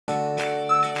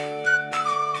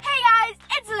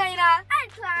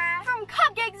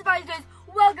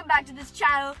to this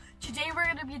channel. Today we're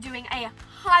going to be doing a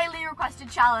highly requested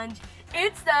challenge.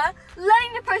 It's the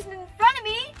letting the person in front of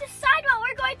me decide what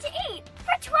we're going to eat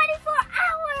for 24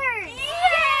 hours!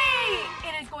 Yay!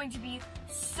 It is going to be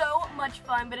so much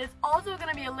fun, but it's also going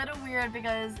to be a little weird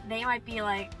because they might be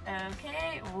like,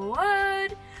 okay,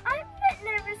 what? I'm a bit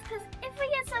nervous because if we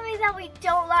get something that we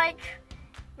don't like,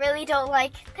 really don't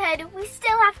like, then we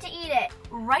still have to eat it.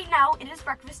 Right now it is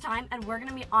breakfast time and we're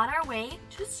gonna be on our way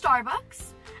to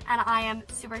Starbucks, and I am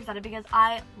super excited because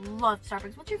I love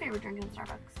Starbucks. What's your favorite drink in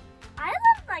Starbucks? I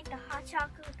love like the hot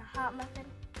chocolate with the hot muffin.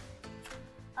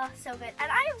 Oh, so good.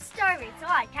 And I am starving, so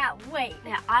I can't wait.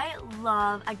 Yeah, I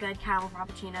love a good caramel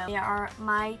frappuccino. They are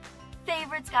my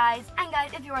favorites, guys. And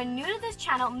guys, if you are new to this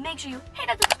channel, make sure you hit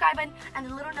that subscribe button and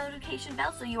the little notification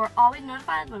bell so you are always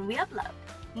notified when we upload.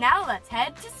 Now let's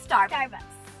head to Starbucks.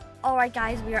 Alright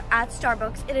guys, we are at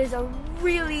Starbucks. It is a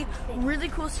really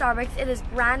cool Starbucks. It is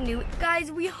brand new.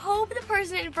 Guys, we hope the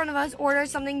person in front of us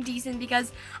orders something decent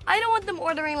because I don't want them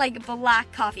ordering like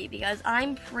black coffee because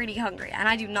I'm pretty hungry and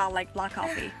I do not like black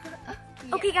coffee. Yeah.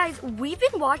 Okay guys, we've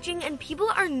been watching and people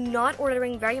are not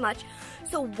ordering very much.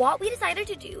 So what we decided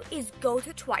to do is go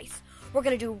through twice. We're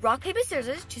gonna do rock, paper,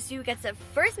 scissors to see who gets the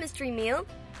first mystery meal.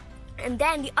 And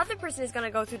then the other person is going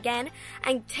to go through again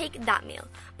and take that meal.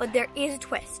 But there is a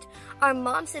twist. Our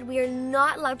mom said we are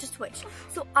not allowed to switch.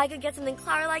 So I could get something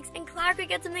Clara likes and Clara could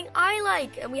get something I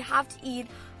like. And we have to eat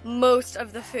most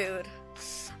of the food.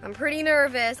 I'm pretty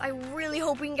nervous. I really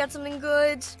hope we can get something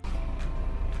good.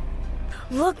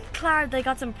 Look, Clara, they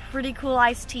got some pretty cool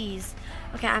iced teas.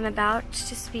 Okay, I'm about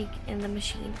to speak in the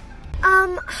machine.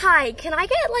 Hi, can I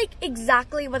get like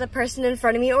exactly what the person in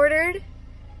front of me ordered?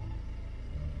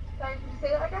 Sorry, can you say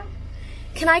that again?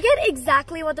 Can I get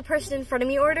exactly what the person in front of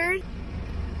me ordered?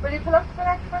 Will you pull up to the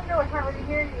next window? I can't really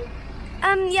hear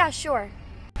you. Yeah, sure.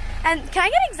 And can I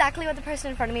get exactly what the person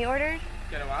in front of me ordered?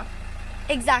 Get a what?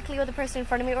 Exactly what the person in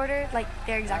front of me ordered? Like,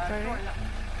 their exact order?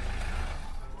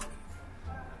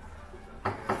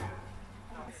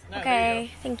 Okay,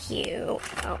 thank you.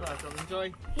 Oh.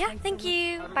 Enjoy. Yeah, thank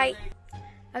you. Bye.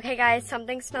 Okay guys,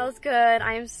 something smells good.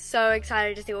 I am so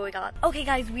excited to see what we got. Okay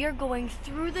guys, we are going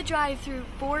through the drive-thru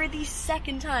for the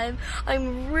second time.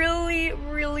 I'm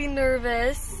really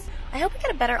nervous. I hope we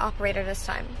get a better operator this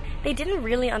time. They didn't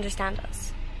really understand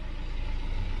us.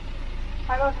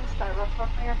 How about the Starbucks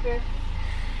something up here?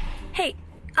 Hey,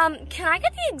 can I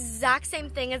get the exact same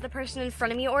thing as the person in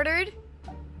front of me ordered?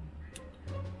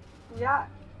 Yeah.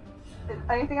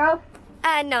 Anything else?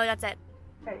 No, that's it.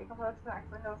 Okay, you can pull up to the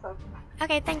next window, so.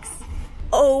 Okay, thanks.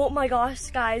 Oh my gosh,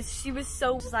 guys, she was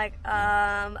so just like,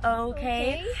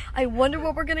 okay. I wonder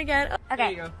what we're gonna get. Okay.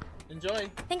 There you go. Enjoy.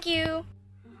 Thank you.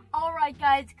 All right,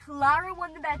 guys, Clara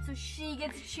won the bet, so she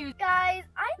gets to choose. Guys,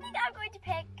 I think I'm going to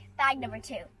pick bag number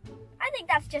 2. I think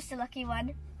that's just a lucky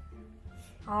one.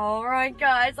 All right,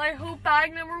 guys, I hope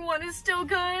bag number 1 is still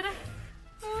good.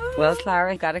 Well,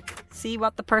 Clara, gotta see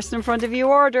what the person in front of you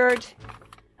ordered.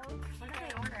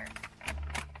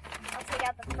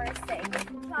 The first thing.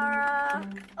 Clara.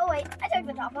 Oh wait, I took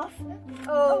the top off.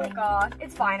 Oh gosh,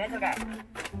 it's fine, it's okay.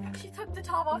 She took the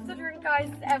top off the drink, guys,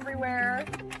 it's everywhere.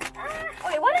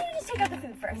 Okay, why don't you just take out the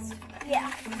food first?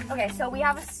 Yeah. Okay, so we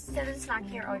have a snack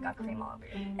here. Oh, we got cream all over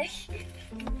you.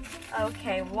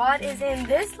 Okay, what is in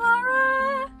this,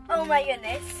 Clara? Oh my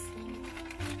goodness.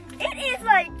 It is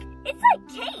like, it's like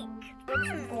cake.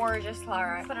 It's gorgeous,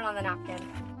 Clara. Put it on the napkin.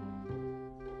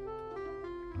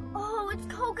 Oh, it's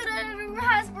coconut and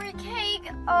raspberry cake.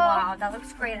 Oh. Wow, that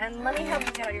looks great. And let me help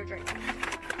you get out your drink.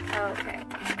 Okay.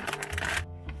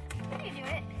 Can you do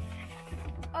it?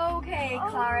 Okay, Oh.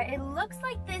 Clara, it looks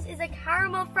like this is a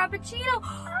caramel frappuccino.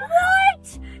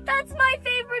 What? That's my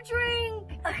favorite drink.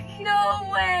 No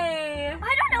way.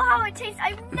 I don't know how it tastes.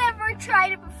 I've never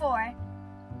tried it before.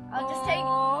 I'll just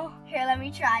take, here, let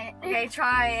me try it. Okay,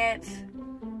 try it.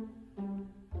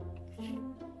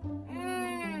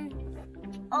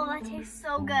 Oh, that tastes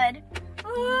so good.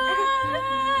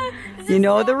 You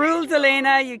know the rules,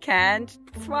 Elena. You can't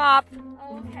swap.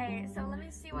 Okay, so let me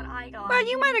see what I got. Well,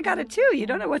 you might have got it too. You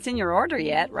don't know what's in your order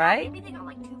yet, right? Maybe they got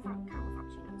like 2 caramel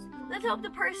frappuccinos. Let's hope the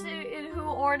person who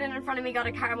ordered in front of me got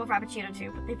a caramel frappuccino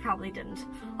too, but they probably didn't.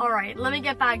 All right, let me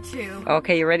get bag 2.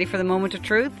 Okay, you ready for the moment of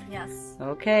truth? Yes.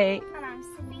 Okay. And I'm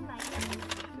sipping my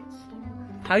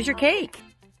cappuccino. How's your cake?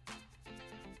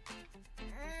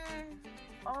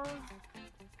 Oh.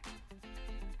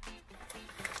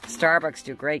 Starbucks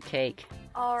do great cake.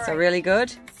 All right. So really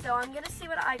good? So I'm gonna see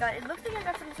what I got. It looks like I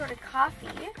got some sort of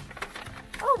coffee.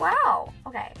 Oh wow.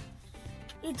 Okay.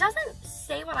 It doesn't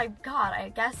say what I got. I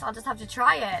guess I'll just have to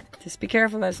try it. Just be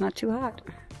careful that it's not too hot.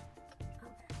 Okay,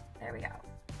 there we go.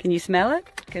 Can you smell it?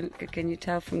 Can you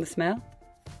tell from the smell?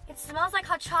 It smells like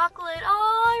hot chocolate.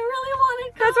 Oh, I really want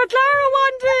it. That's what Clara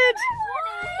wanted.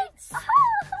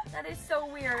 That is so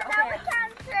weird. Now Okay. we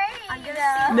can't trade. I'm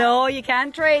gonna see. No, you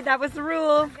can't trade. That was the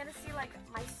rule. I'm gonna see like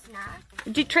my snack.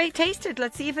 Do you taste it?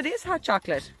 Let's see if it is hot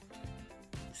chocolate.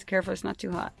 Just careful, it's not too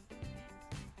hot.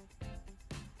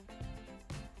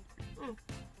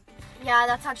 Yeah,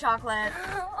 that's hot chocolate.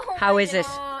 How is it?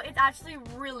 Oh, it's actually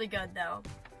really good though.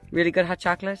 Really good hot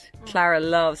chocolate? Clara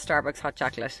loves Starbucks hot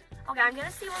chocolate. Okay, I'm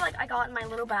gonna see what like I got in my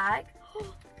little bag.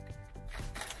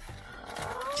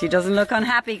 She doesn't look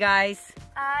unhappy, guys.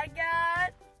 I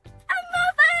got a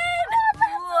muffin!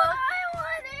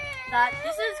 Look,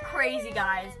 this is crazy,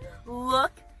 guys.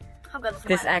 Look how good this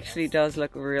This muffin actually is. does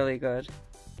look really good.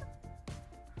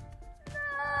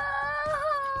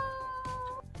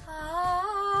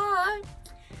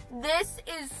 This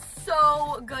is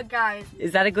so good, guys.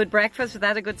 Is that a good breakfast? Was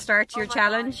that a good start to your my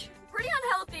challenge? gosh. Pretty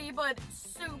unhealthy, but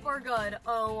super good.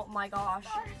 Oh my gosh.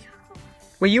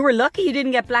 Well, you were lucky you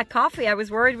didn't get black coffee. I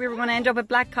was worried we were going to end up with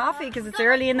black coffee because it's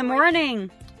early in the morning.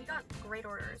 We got great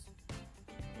orders.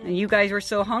 And you guys were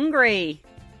so hungry.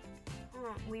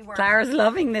 We were. Clara's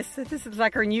loving this. This is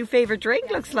like her new favorite drink,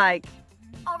 looks like.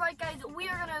 Alright guys, we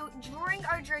are gonna drink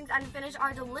our drinks and finish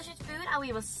our delicious food, and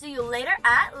we will see you later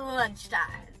at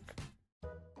lunchtime.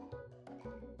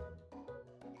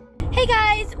 Hey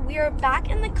guys, we are back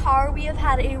in the car. We have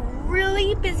had a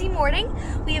really busy morning.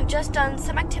 We have just done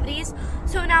some activities,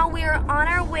 so now we are on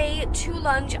our way to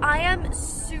lunch. I am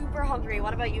super hungry.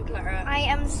 What about you, Clara? I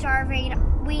am starving.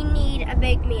 We need a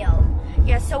big meal.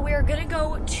 Yeah, so we are gonna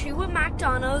go to a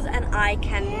McDonald's, and I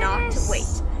cannot wait.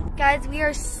 Guys, we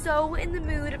are so in the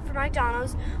mood for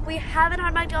McDonald's. We haven't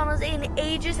had McDonald's in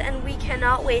ages and we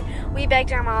cannot wait. We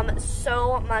begged our mom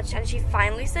so much and she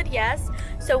finally said yes.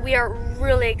 So we are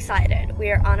really excited.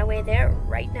 We are on our way there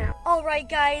right now. All right,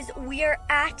 guys, we are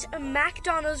at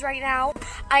McDonald's right now.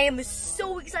 I am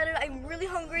so excited. I'm really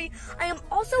hungry. I am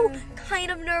also kind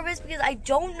of nervous because I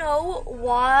don't know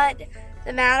what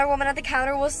the man or woman at the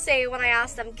counter will say when I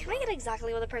ask them, can I get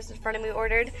exactly what the person in front of me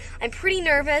ordered? I'm pretty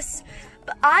nervous.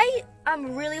 But I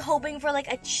am really hoping for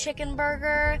like a chicken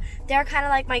burger. They're kind of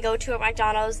like my go-to at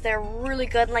McDonald's. They're really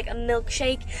good, like a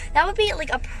milkshake. That would be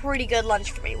like a pretty good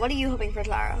lunch for me. What are you hoping for,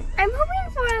 Clara? I'm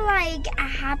hoping for like a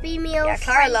Happy Meal. Yeah,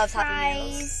 Clara French loves Happy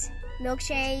fries,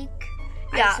 milkshake.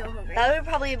 Yeah, I'm so hungry. that would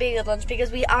probably be a good lunch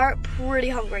because we are pretty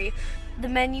hungry. The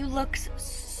menu looks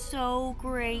so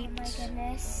great. Oh my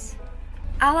goodness.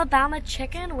 Alabama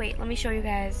chicken? Wait, let me show you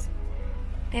guys.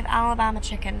 They have Alabama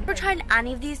chicken. We're trying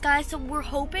any of these guys, so we're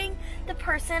hoping the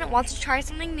person wants to try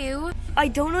something new. I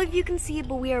don't know if you can see it,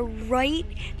 but we are right.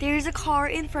 There's a car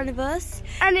in front of us,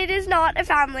 and it is not a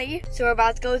family. So we're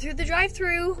about to go through the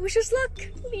drive-thru. Wish us luck,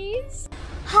 please.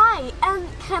 Hi,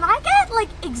 can I get like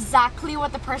exactly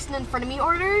what the person in front of me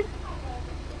ordered?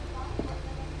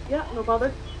 Yeah, no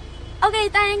bother. Okay,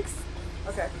 thanks.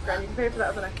 Okay, Gran, you can pay for that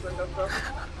at the next window, so.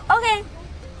 Okay.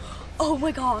 Oh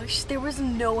my gosh, there was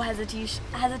no hesitation.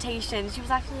 She was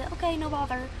actually like, okay, no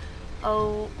bother.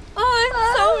 Oh,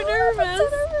 I'm so nervous.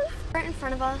 Right in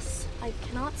front of us. I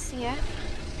cannot see it.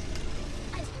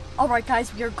 All right,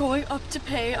 guys, we are going up to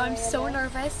pay. I'm so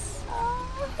nervous.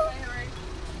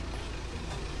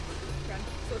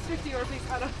 So it's 50 euro, please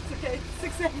add up. It's okay,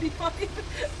 675.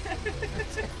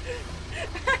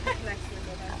 Next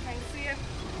window then. Thanks, see you.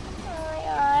 Oh my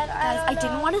god. Guys, I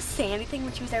didn't want to say anything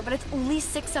when she was there, but it's only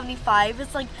 $6.75.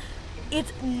 It's like,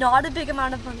 it's not a big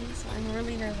amount of money, so I'm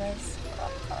really nervous.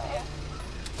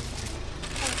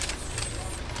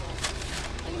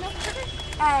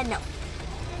 No.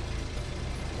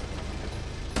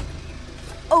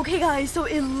 Okay, guys, so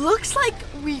it looks like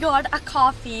we got a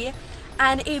coffee,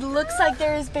 and it looks like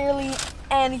there is barely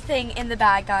anything in the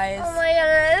bag, guys. Oh my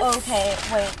goodness. Okay,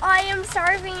 wait. I am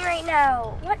starving right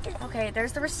now. What is? Okay,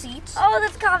 there's the receipt. Oh,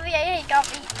 that's coffee. I hate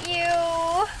coffee.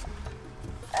 Ew.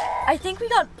 I think we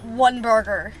got one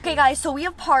burger. Okay, guys, so we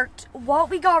have parked. What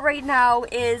we got right now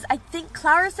is, I think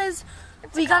Clara says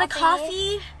we got a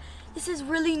coffee. This is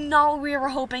really not what we were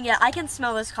hoping yet. I can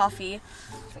smell this coffee.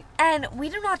 And we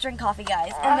do not drink coffee,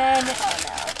 guys. And then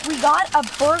we got a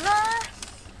burger.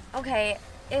 Okay,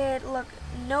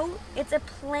 it's a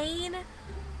plain,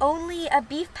 only a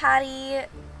beef patty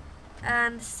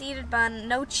and seeded bun,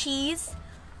 no cheese.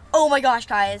 Oh my gosh,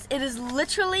 guys, it is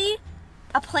literally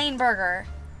a plain burger.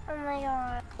 Oh my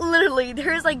god. Literally,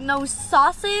 there's like no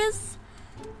sauces.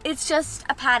 It's just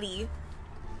a patty.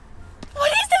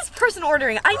 What is this person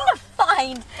ordering? I need to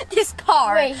find this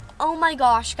car. Wait. Oh my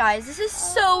gosh, guys, this is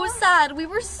so sad. We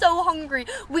were so hungry.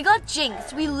 We got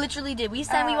jinxed. We literally did. We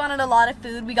said we wanted a lot of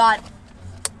food. We got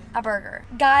a burger.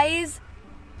 Guys,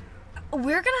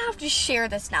 we're gonna have to share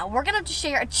this now. We're gonna have to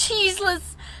share a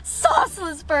cheeseless,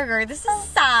 sauceless burger. This is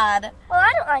sad. Well,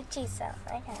 I don't like cheese, so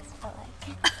I guess, but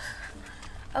like...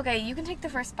 Okay, you can take the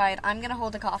first bite. I'm gonna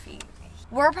hold the coffee.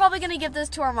 We're probably gonna give this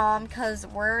to our mom because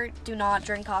we do not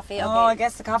drink coffee. Okay. Oh, I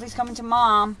guess the coffee's coming to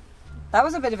Mom. That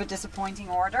was a bit of a disappointing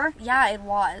order. Yeah, it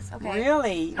was. Okay.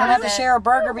 Really? You're gonna have to share a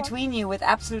burger between you with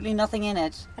absolutely nothing in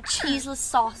it. A cheeseless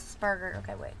sauceless burger.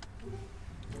 Okay, wait.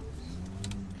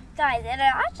 Guys, it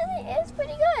actually is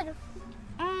pretty good.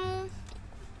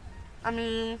 I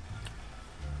mean,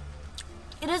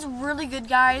 it is really good,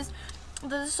 guys.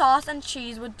 The sauce and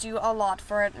cheese would do a lot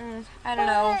for it. I don't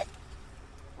know.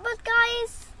 But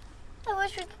guys, I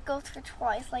wish we could go through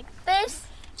twice like this.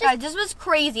 Guys, this was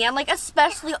crazy, and like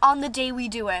especially on the day we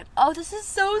do it. Oh, this is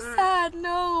so sad.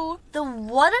 No. The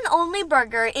one and only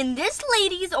burger in this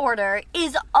lady's order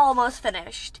is almost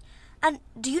finished. And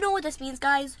do you know what this means,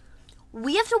 guys?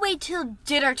 We have to wait till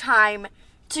dinner time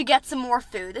to get some more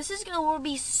food. This is going to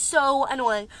be so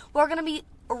annoying. We're going to be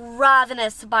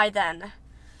ravenous by then.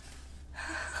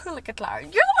 Look at Clara.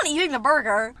 You're the one eating the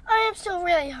burger. I am still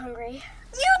really hungry.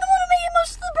 You're the one who made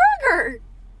most of the burger.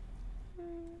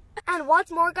 And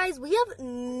what's more, guys, we have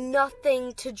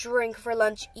nothing to drink for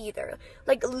lunch either.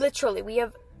 Like, literally,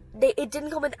 it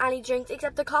didn't come with any drinks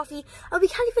except the coffee, and we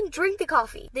can't even drink the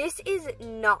coffee. This is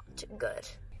not good.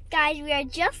 Guys, we are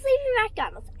just leaving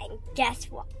McDonald's, and guess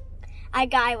what? A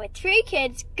guy with 3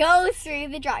 kids goes through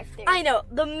the drive-thru. I know,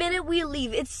 the minute we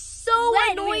leave, it's so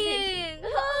annoying.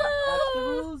 That's the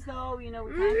rules, though. You know,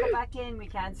 we can't go back in. We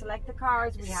can't select the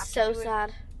cars. We have to do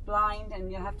it blind,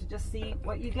 and you have to just see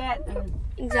what you get. And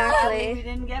exactly. We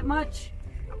didn't get much.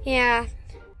 Yeah.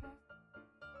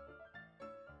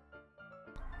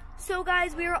 So,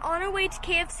 guys, we are on our way to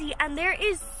KFC, and there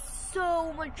is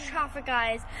so much traffic,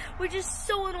 guys, which is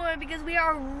so annoying because we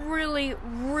are really,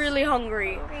 really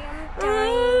hungry.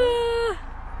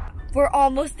 We're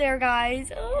almost there,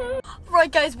 guys.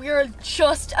 Right, guys, we are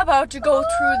just about to go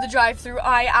through the drive-thru.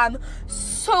 I am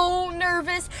so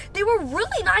nervous. They were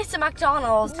really nice at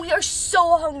McDonald's. We are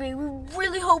so hungry. We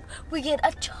really hope we get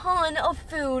a ton of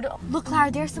food. Look,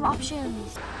 Clara, there's some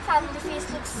options. Family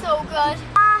feast looks so good.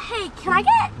 Hey, can I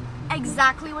get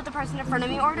exactly what the person in front of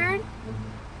me ordered?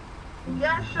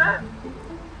 Yeah, sure.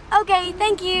 Okay,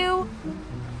 thank you.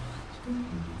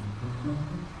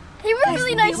 They were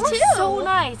really nice too. So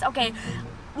nice. Okay,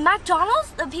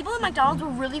 McDonald's, the people at McDonald's were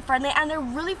really friendly, and they're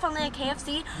really friendly at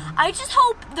KFC. I just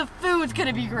hope the food's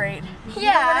gonna be great.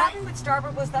 Yeah. What happened with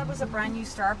Starbucks was that was a brand new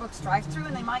Starbucks drive-thru,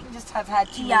 and they mightn't just have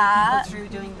had too many people through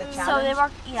doing the challenge. So they were,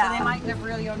 So they mightn't have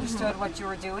really understood what you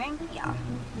were doing. Yeah.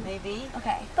 Maybe.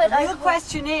 Okay. But the real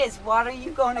question is, what are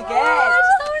you going to get? I'm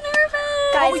so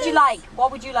nervous. What would you like?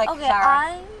 What would you like,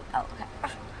 Clara? Okay.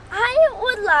 I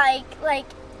would like,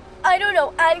 I don't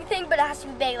know, anything, but it has to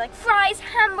be big. Like fries,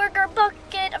 hamburger,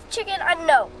 bucket of chicken, I don't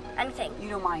know. Anything. You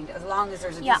don't mind, as long as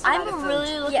there's a Yeah, decent amount of I'm food.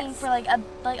 really looking for like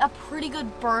a pretty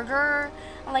good burger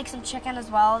and like some chicken as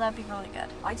well. That'd be really good.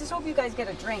 I just hope you guys get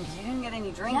a drink. You didn't get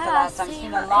any drink the Yeah, last time. It's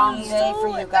same. been a long I'm day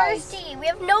for you guys. Thirsty. We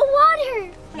have no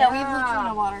water. Yeah, we have literally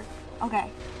no water. Okay.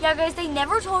 Yeah, guys, they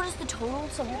never told us the total,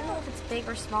 so we don't know if it's big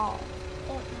or small.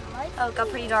 Oh, it got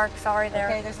pretty dark. Sorry there.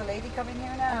 Okay, there's a lady coming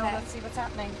here now. Okay. Let's see what's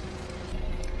happening.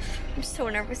 I'm so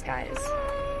nervous, guys.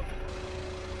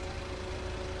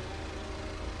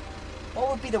 What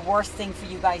would be the worst thing for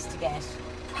you guys to get?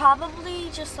 Probably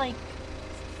just like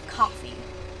coffee.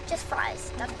 Just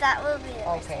fries. That will be it.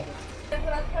 Okay.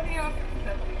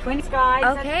 20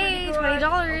 guys. Okay,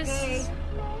 $20. Okay.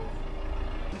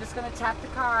 I'm just gonna tap the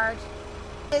card.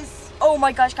 Oh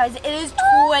my gosh, guys, it is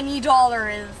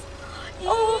 $20.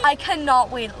 Oh, I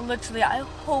cannot wait. Literally, I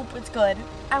hope it's good.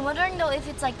 I'm wondering though if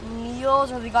it's like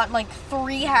meals or they got like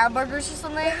 3 hamburgers or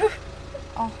something.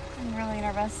 Oh, I'm really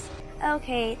nervous.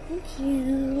 Okay, thank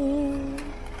you.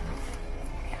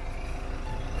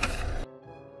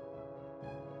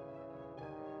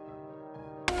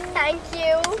 Thank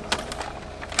you.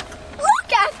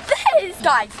 Look at this!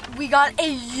 Guys, we got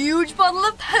a huge bottle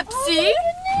of Pepsi.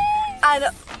 And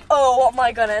oh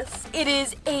my goodness, it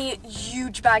is a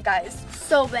huge bag, guys.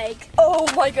 So big. Oh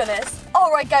my goodness.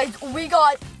 All right, guys, we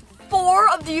got 4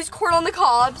 of these corn on the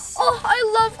cobs. Oh,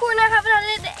 I love corn. I haven't had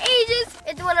it in ages.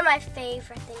 It's one of my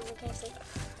favorite things in KFC.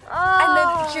 Oh. And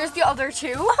then here's the other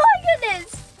 2. Oh my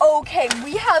goodness. Okay,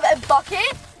 we have a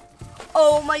bucket.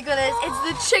 Oh my goodness,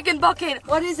 it's the chicken bucket.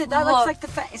 What is it? That looks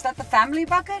like is that the family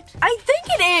bucket? I think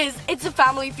it is. It's a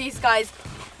family feast, guys.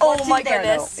 Oh my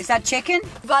goodness. Is that chicken?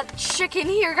 We got chicken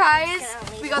here, guys.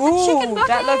 We got Ooh, the chicken bucket.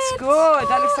 that looks good.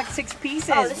 That looks like 6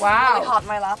 pieces. Oh, this wow. is really hot in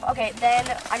my lap. Okay, then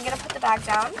I'm gonna put the bag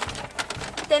down.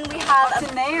 Then we have What's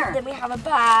in there? Then we have a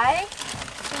bag.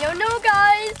 We don't know,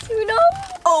 guys. Who knows?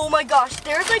 Oh my gosh,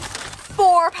 there's like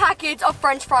 4 packets of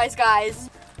French fries, guys.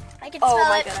 I can smell Oh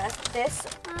my it. goodness, this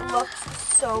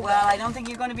looks so good. Well, I don't think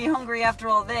you're going to be hungry after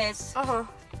all this. Oh,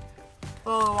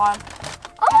 wow.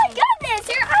 Oh my goodness,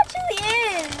 there actually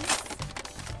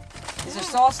is. Is there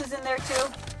sauces in there too?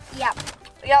 Yep.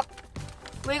 Yep.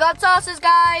 We got sauces,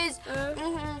 guys.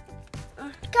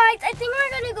 Guys, I think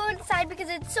we're gonna go inside because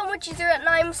it's so much easier and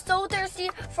I'm so thirsty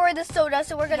for the soda,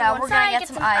 so we're gonna go inside, get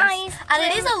some ice. And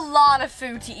it is a lot of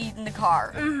food to eat in the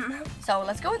car. So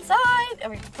let's go inside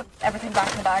and we can put everything back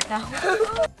in the bag now.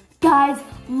 Guys,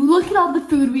 look at all the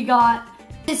food we got.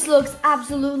 This looks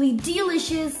absolutely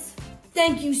delicious.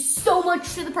 Thank you so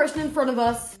much to the person in front of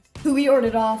us who we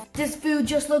ordered off. This food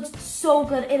just looks so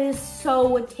good. It is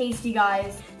so tasty,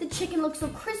 guys. The chicken looks so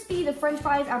crispy, the French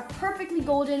fries are perfectly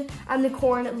golden, and the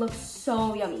corn looks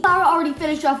so yummy. Clara already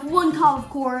finished off 1 cob of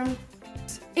corn.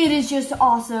 It is just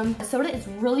awesome. The soda is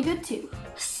really good too.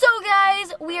 So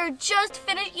guys, we are just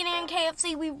finished eating in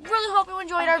KFC. We really hope you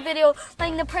enjoyed our video,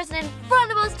 letting the person in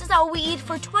front of us decide how we eat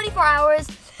for 24 hours.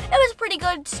 It was pretty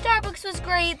good. Starbucks was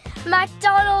great.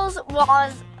 McDonald's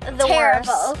was the Terrible.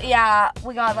 worst. Yeah,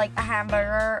 we got like a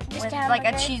hamburger Just with a like a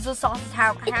hamburger. cheeseless sausage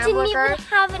hamburger. It didn't even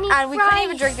have any and we couldn't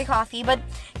even fries. drink the coffee, but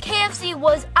KFC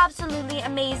was absolutely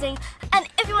amazing. And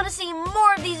if you want to see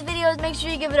more of these videos, make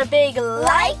sure you give it a big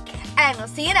like, and we'll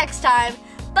see you next time.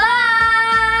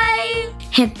 Bye!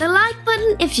 Hit the like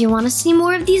button if you want to see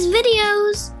more of these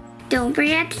videos. Don't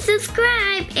forget to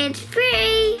subscribe, it's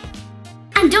free.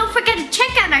 And don't forget to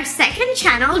check out our second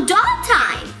channel, Doll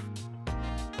Time.